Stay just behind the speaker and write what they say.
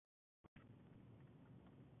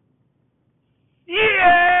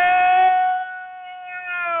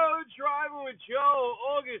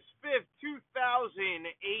August 5th,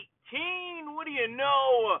 2018. What do you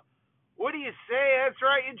know? What do you say? That's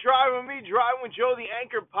right, you're driving with me, Driving with Joe, the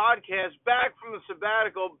Anchor podcast, back from the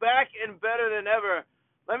sabbatical, back and better than ever.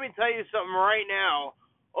 Let me tell you something right now.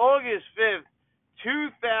 August 5th,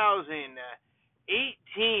 2018,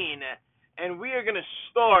 and we are going to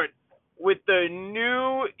start with the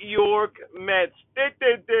New York Mets.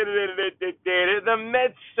 The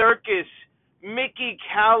Mets circus. Mickey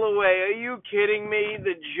Callaway, are you kidding me?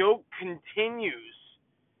 The joke continues.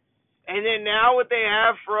 And then now what they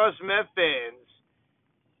have for us Met fans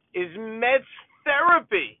is Mets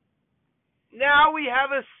therapy. Now we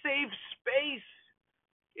have a safe space.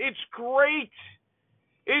 It's great.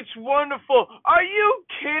 It's wonderful. Are you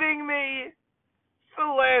kidding me? It's the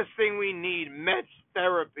last thing we need, Mets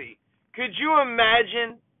therapy. Could you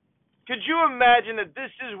imagine? Could you imagine that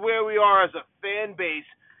this is where we are as a fan base?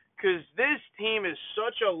 Because this team is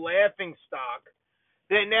such a laughing stock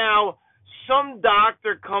that now some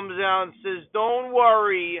doctor comes out and says, don't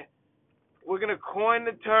worry, we're going to coin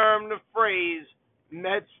the term, the phrase,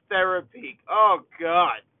 Mets therapy. Oh,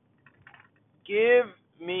 God. Give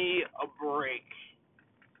me a break.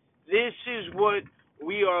 This is what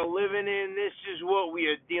we are living in. This is what we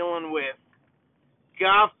are dealing with.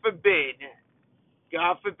 God forbid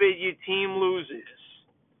your team loses.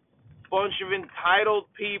 Bunch of entitled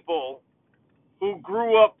people who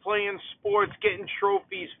grew up playing sports, getting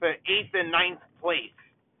trophies for 8th and 9th place,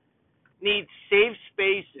 need safe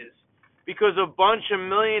spaces because a bunch of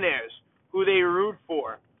millionaires who they root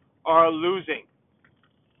for are losing.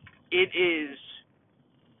 It is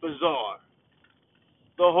bizarre.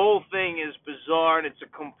 The whole thing is bizarre, and it's a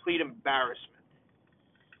complete embarrassment.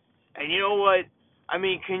 And you know what? I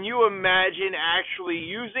mean, can you imagine actually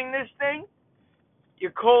using this thing? You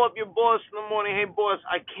call up your boss in the morning, hey, boss,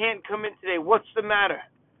 I can't come in today. What's the matter?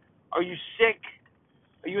 Are you sick?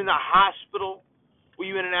 Are you in the hospital? Were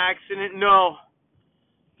you in an accident? No,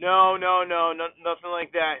 nothing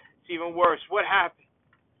like that. It's even worse. What happened?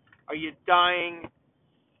 Are you dying?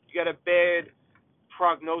 You got a bad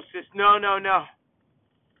prognosis? No.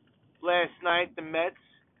 Last night, the Mets,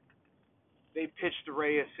 they pitched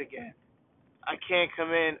Reyes again. I can't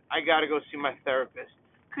come in. I got to go see my therapist.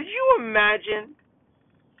 Could you imagine?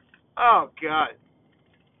 Oh, God.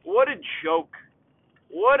 What a joke.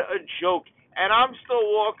 What a joke. And I'm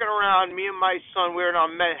still walking around, me and my son, wearing our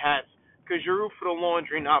Met hats, because you root for the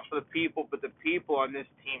laundry, not for the people, but the people on this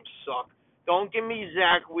team suck. Don't give me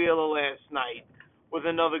Zach Wheeler last night with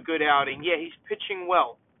another good outing. Yeah, he's pitching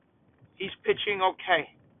well. He's pitching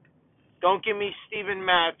okay. Don't give me Steven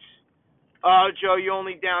Matz. Oh, Joe, you're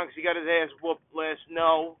only down because he got his ass whooped last.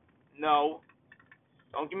 No.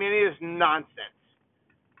 Don't give me any of this nonsense.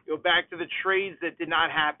 Go back to the trades that did not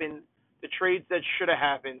happen, the trades that should have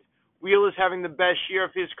happened. Wheeler's having the best year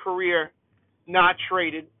of his career, not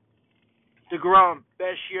traded. DeGrom,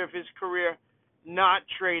 best year of his career, not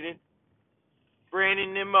traded.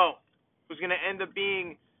 Brandon Nimmo, who's going to end up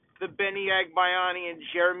being the Benny Agbayani and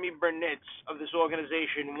Jeremy Burnitz of this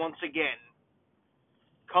organization once again,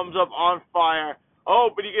 comes up on fire. Oh,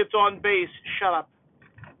 but he gets on base. Shut up.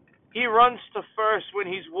 He runs to first when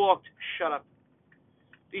he's walked. Shut up.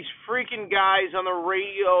 These freaking guys on the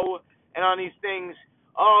radio and on these things.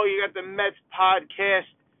 Oh, you got the Mets podcast.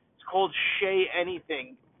 It's called Shea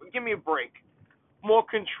Anything. Give me a break. More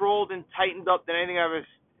controlled and tightened up than anything I've ever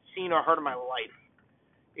seen or heard in my life.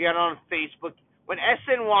 You got it on Facebook. When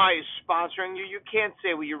SNY is sponsoring you, you can't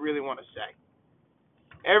say what you really want to say.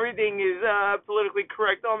 Everything is politically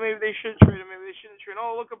correct. Oh, maybe they shouldn't trade him. Maybe they shouldn't trade him.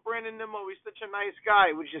 Oh, look at Brandon Nimmo. He's such a nice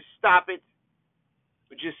guy. Would you stop it?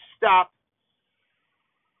 Would you stop?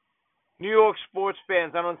 New York sports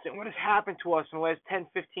fans, I don't think what has happened to us in the last 10,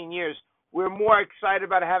 15 years. We're more excited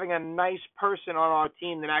about having a nice person on our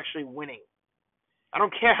team than actually winning. I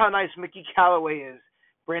don't care how nice Mickey Callaway is,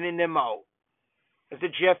 Brandon Nimmo. As a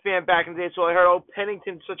Jet fan back in the day, so I heard, oh,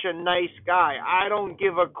 Pennington's such a nice guy. I don't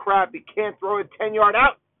give a crap. He can't throw a 10-yard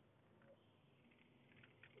out.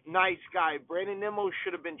 Nice guy. Brandon Nimmo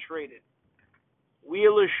should have been traded.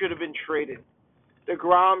 Wheeler should have been traded.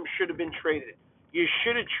 DeGrom should have been traded. You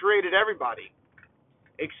should have traded everybody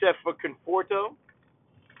except for Conforto,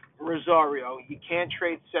 Rosario. You can't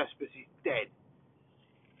trade Cespedes. He's dead.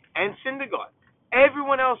 And Syndergaard.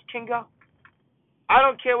 Everyone else can go. I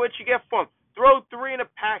don't care what you get for him. Throw 3 in a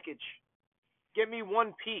package. Get me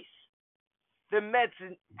one piece. The Mets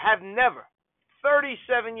have never,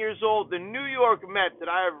 37 years old, the New York Mets that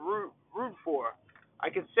I have root for, I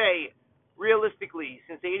could say realistically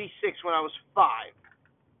since '86 when I was 5.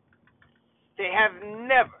 They have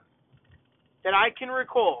never, that I can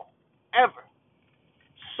recall, ever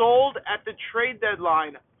sold at the trade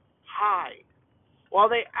deadline high, while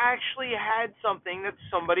they actually had something that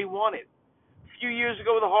somebody wanted. A few years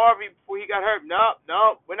ago with Harvey, before he got hurt,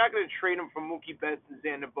 no, we're not going to trade him for Mookie Betts and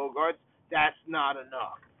Xander Bogaerts. That's not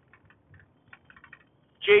enough.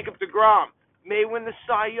 Jacob deGrom may win the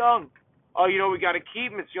Cy Young. Oh, we got to keep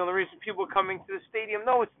him. It's the only reason people are coming to the stadium.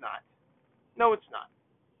 No, it's not. No, it's not.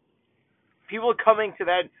 People are coming to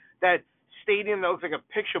that stadium that looks like a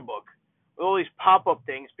picture book with all these pop-up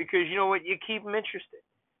things because you know what? You keep them interested.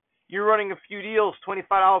 You're running a few deals, $25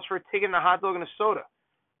 for a ticket and a hot dog and a soda.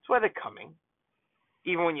 That's why they're coming,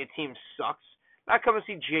 even when your team sucks. Not coming to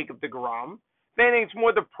see Jacob deGrom. If anything, it's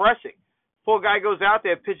more depressing. Poor guy goes out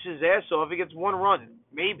there, pitches his ass off, he gets one run,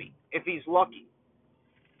 maybe, if he's lucky.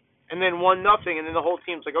 And then 1-0, and then the whole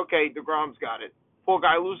team's like, okay, deGrom's got it. Poor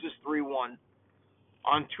guy loses 3-1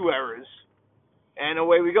 on 2 errors, and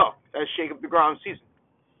away we go. That's Jacob deGrom's season.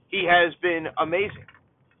 He has been amazing.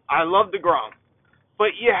 I love deGrom,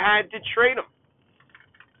 but you had to trade him.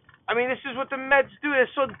 I mean, this is what the Mets do. They're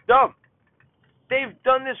so dumb. They've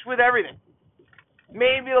done this with everything.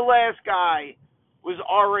 Maybe the last guy was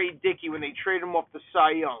R.A. Dickey when they traded him off the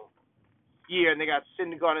Cy Young year, and they got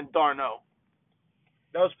Syndergaard and d'Arnaud.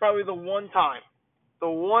 That was probably the one time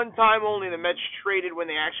only the Mets traded when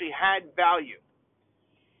they actually had value.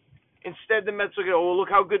 Instead, the Mets look at, look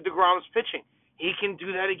how good deGrom's pitching. He can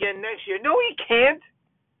do that again next year. No, he can't.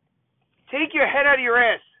 Take your head out of your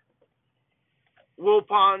ass.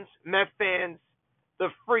 Wilpons, Met fans, the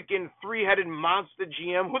freaking three-headed monster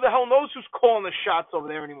GM. Who the hell knows who's calling the shots over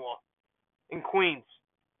there anymore in Queens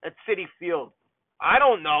at Citi Field? I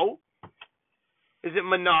don't know. Is it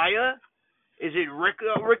Manaea? Is it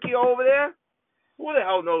Ricky over there? Who the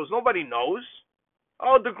hell knows? Nobody knows.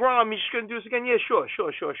 Oh, deGrom, he's just going to do this again? Yeah, sure.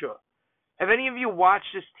 Have any of you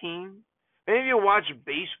watched this team? Have any of you watched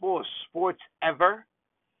baseball or sports ever?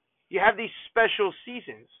 You have these special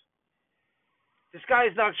seasons. This guy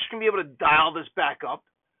is not just going to be able to dial this back up.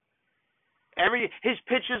 His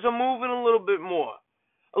pitches are moving a little bit more.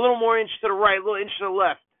 A little more inch to the right, a little inch to the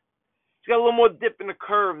left. He's got a little more dip in the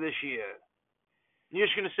curve this year. You're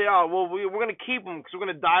just going to say, we're going to keep him because we're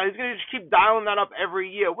going to dial. He's going to just keep dialing that up every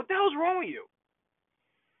year. What the hell's wrong with you?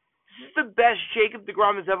 This is the best Jacob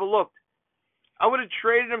deGrom has ever looked. I would have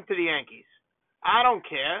traded him to the Yankees. I don't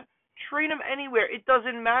care. Trade him anywhere. It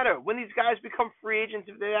doesn't matter. When these guys become free agents,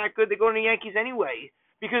 if they're that good, they go to the Yankees anyway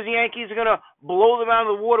because the Yankees are going to blow them out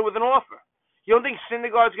of the water with an offer. You don't think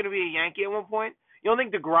Syndergaard's going to be a Yankee at one point? You don't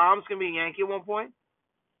think deGrom's going to be a Yankee at one point?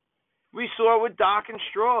 We saw it with Doc and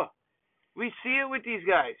Straw. We see it with these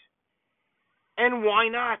guys. And why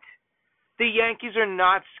not? The Yankees are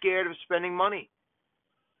not scared of spending money.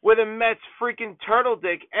 Where the Mets freaking turtle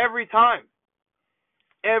dick every time.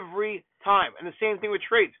 Every time. And the same thing with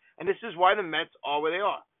trades. And this is why the Mets are where they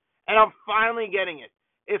are. And I'm finally getting it.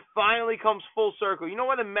 It finally comes full circle. You know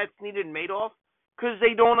why the Mets needed Madoff? Because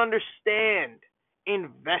they don't understand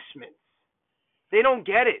investments. They don't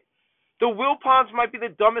get it. The Wilpons might be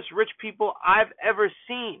the dumbest rich people I've ever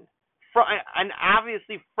seen. And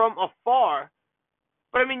obviously from afar.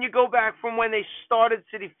 But I mean, you go back from when they started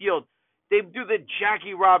Citi Field. They do the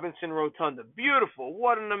Jackie Robinson Rotunda. Beautiful.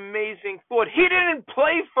 What an amazing thought. He didn't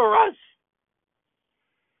play for us.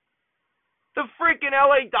 The freaking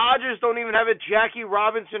LA Dodgers don't even have a Jackie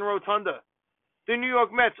Robinson Rotunda. The New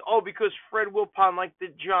York Mets, because Fred Wilpon liked the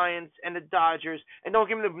Giants and the Dodgers. And don't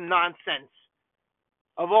give me the nonsense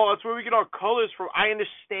of, that's where we get our colors from. I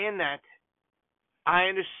understand that.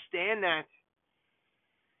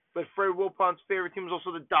 But Fred Wilpon's favorite team is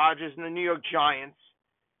also the Dodgers and the New York Giants.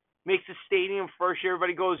 Makes the stadium first year.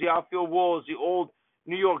 Everybody goes, the outfield wall is the old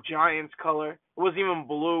New York Giants color. It wasn't even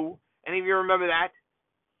blue. Any of you remember that?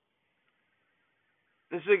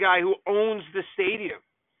 This is a guy who owns the stadium.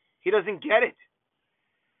 He doesn't get it.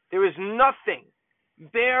 There is nothing.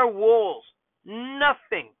 Bare walls.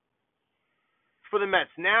 Nothing for the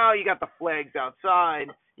Mets. Now you got the flags outside.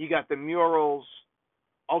 You got the murals.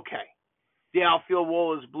 Okay. The outfield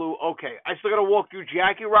wall is blue. Okay. I still got to walk through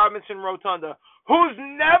Jackie Robinson Rotunda, who's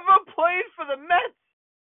never played for the Mets.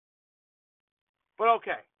 But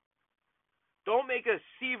okay. Don't make a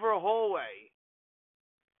Seaver hallway.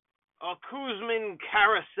 A Kuzman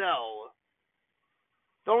carousel.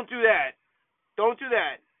 Don't do that.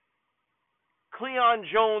 Cleon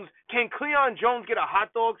Jones. Can Cleon Jones get a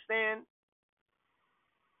hot dog stand?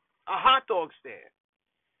 A hot dog stand.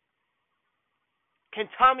 Can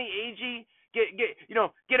Tommy Agee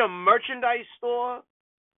get a merchandise store?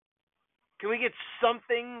 Can we get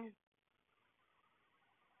something?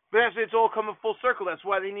 But it's all coming full circle. That's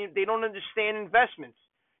why they don't understand investments.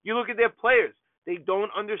 You look at their players. They don't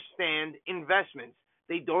understand investments.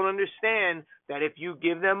 They don't understand that if you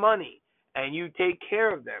give them money and you take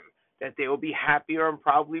care of them, that they will be happier and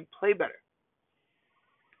probably play better.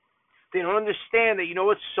 They don't understand that, you know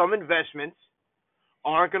what, some investments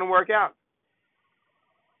aren't going to work out.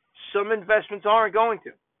 Some investments aren't going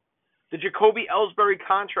to. The Jacoby Ellsbury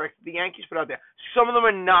contract the Yankees put out there, some of them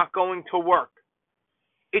are not going to work.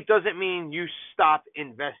 It doesn't mean you stop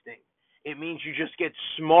investing. It means you just get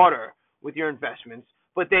smarter with your investments,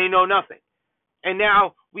 but they know nothing. And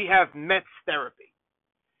now we have Mets therapy.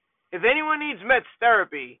 If anyone needs Mets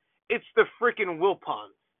therapy, it's the freaking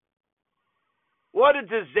Wilpons. What a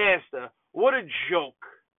disaster. What a joke.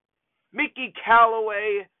 Mickey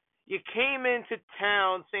Callaway, you came into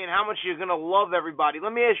town saying how much you're going to love everybody.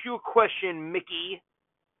 Let me ask you a question, Mickey.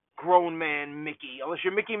 Grown man Mickey. Unless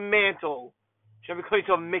you're Mickey Mantle. Should I be calling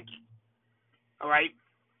yourself Mickey? All right?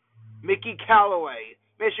 Mickey Callaway.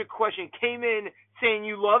 Let me ask you a question. Came in saying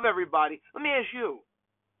you love everybody. Let me ask you.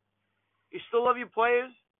 You still love your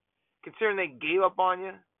players? Considering they gave up on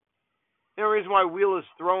you? The only reason why Wheeler's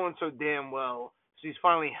throwing so damn well is he's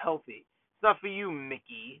finally healthy. It's not for you,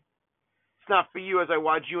 Mickey. It's not for you as I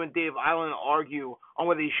watch you and Dave Island argue on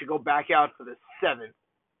whether you should go back out for the 7th.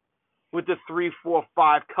 With the 3, 4,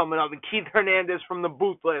 5 coming up. And Keith Hernandez from the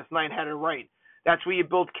booth last night had it right. That's where you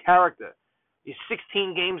build character. You're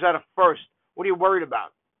 16 games out of first. What are you worried about?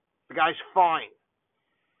 The guy's fine.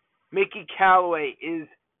 Mickey Callaway is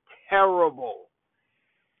terrible.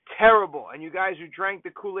 Terrible. And you guys who drank the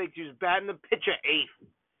Kool-Aid, you was batting the pitcher 8th.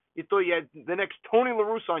 You thought you had the next Tony La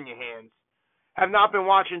Russa on your hands. Have not been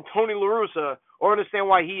watching Tony La Russa or understand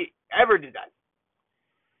why he ever did that.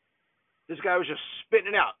 This guy was just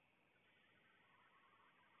spitting it out.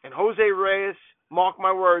 And Jose Reyes, mark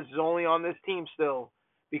my words, is only on this team still.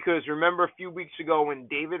 Because remember a few weeks ago when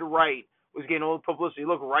David Wright was getting all the publicity.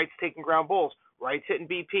 Look, Wright's taking ground balls. Wright's hitting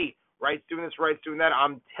BP. Wright's doing this. Wright's doing that.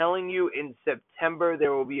 I'm telling you, in September,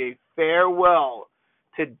 there will be a farewell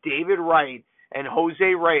to David Wright and Jose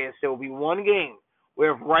Reyes. There will be one game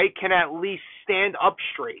where if Wright can at least stand up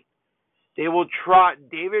straight, they will trot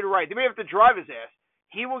David Wright. They may have to drive his ass.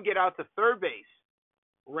 He will get out to third base.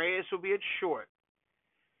 Reyes will be at short.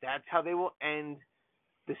 That's how they will end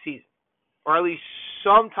the season. Or at least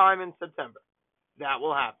sometime in September. That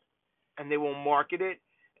will happen. And they will market it,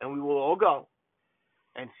 and we will all go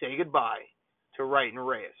and say goodbye to Wright and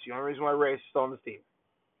Reyes. The only reason why Reyes is still on this team.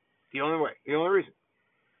 The only way. The only reason.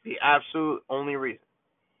 The absolute only reason.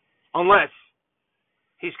 Unless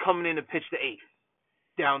he's coming in to pitch the 8th.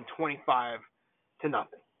 Down 25-0.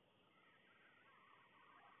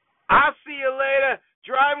 I'll see you later.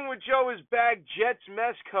 Driving with Joe is back. Jets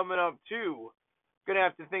mess coming up, too. Going to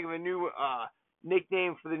have to think of a new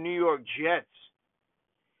nickname for the New York Jets.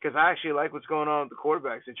 Because I actually like what's going on with the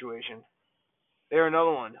quarterback situation. They're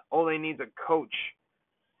another one. All they need is a coach.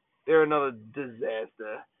 They're another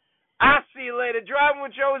disaster. I'll see you later. Driving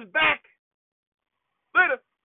with Joe is back.